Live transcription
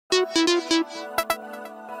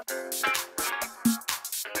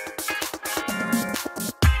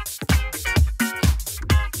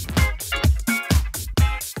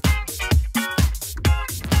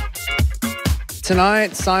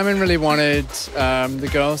Tonight, Simon really wanted the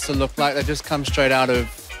girls to look like they just come straight out of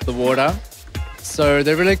the water. So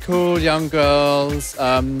they're really cool young girls.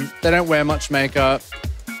 They don't wear much makeup,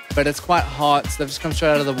 but it's quite hot, so they've just come straight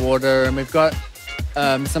out of the water. And we've got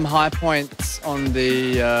some high points on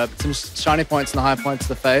the, some shiny points on the high points of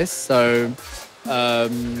the face. So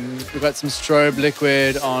we've got some strobe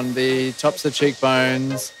liquid on the tops of the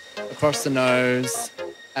cheekbones, across the nose,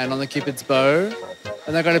 and on the Cupid's bow.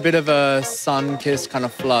 And they've got a bit of a sun-kissed kind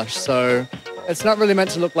of flush. So it's not really meant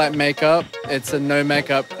to look like makeup. It's a no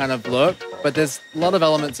makeup kind of look, but there's a lot of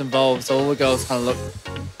elements involved. So all the girls kind of look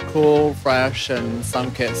cool, fresh, and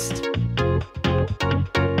sun-kissed.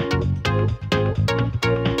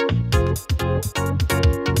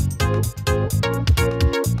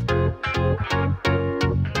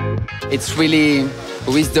 It's really,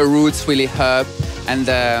 with the roots really up and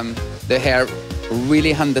the hair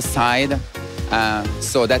really on the side.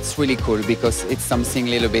 So that's really cool because it's something a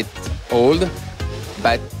little bit old,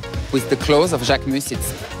 but with the clothes of Jacquemus,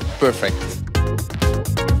 it's perfect.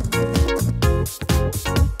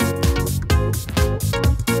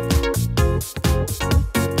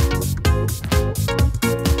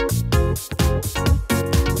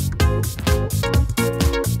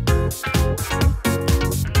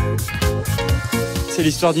 C'est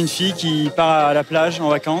l'histoire d'une fille qui part à la plage en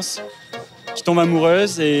vacances, qui tombe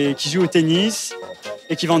amoureuse et qui joue au tennis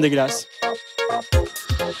et qui vend des glaces.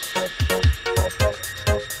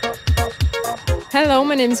 Hello,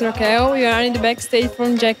 my name is Raquel. We are in the backstage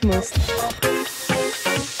from Jacquemus.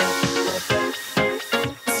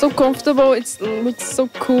 So comfortable, it looks so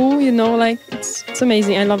cool, you know, like it's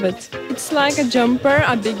amazing, I love it. It's like a jumper,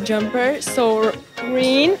 a big jumper, so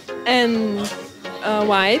green and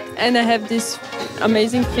white, and I have this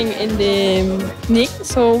amazing thing in the neck,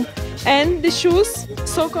 so, and the shoes,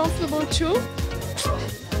 so comfortable too.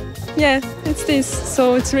 Yeah, it's this,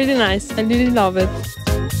 so it's really nice, I really love it.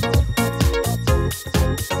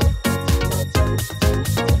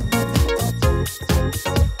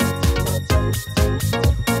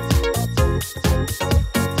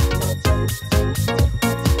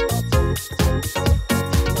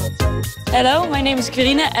 Hello, my name is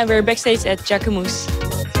Karine and we're backstage at Jacquemus.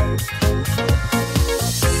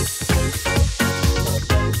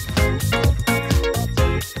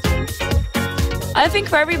 I think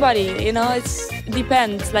for everybody, you know, it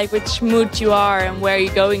depends, like which mood you are and where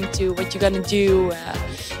you're going to, what you're gonna do.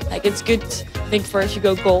 Like it's good, I think, for if you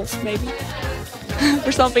go golf, maybe,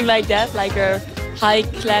 or something like that, like a high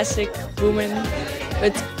classic woman,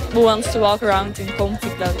 but who wants to walk around in comfy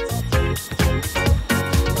clothes.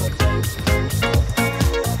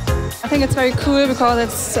 I think it's very cool because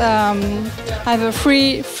it's I have a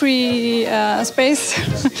free space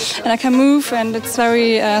and I can move, and it's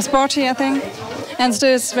very sporty, I think. And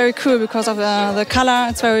still it's very cool because of the color.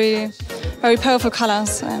 It's very powerful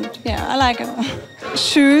colors, and yeah, I like it.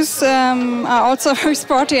 Shoes are also very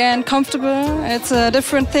sporty and comfortable. It's a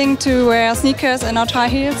different thing to wear sneakers and not high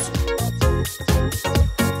heels.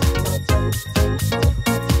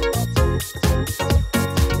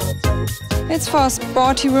 It's for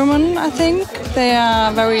sporty women, I think. They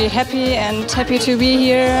are very happy to be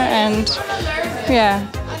here, and yeah,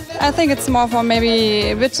 I think it's more for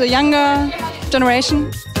maybe a bit younger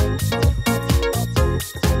generation.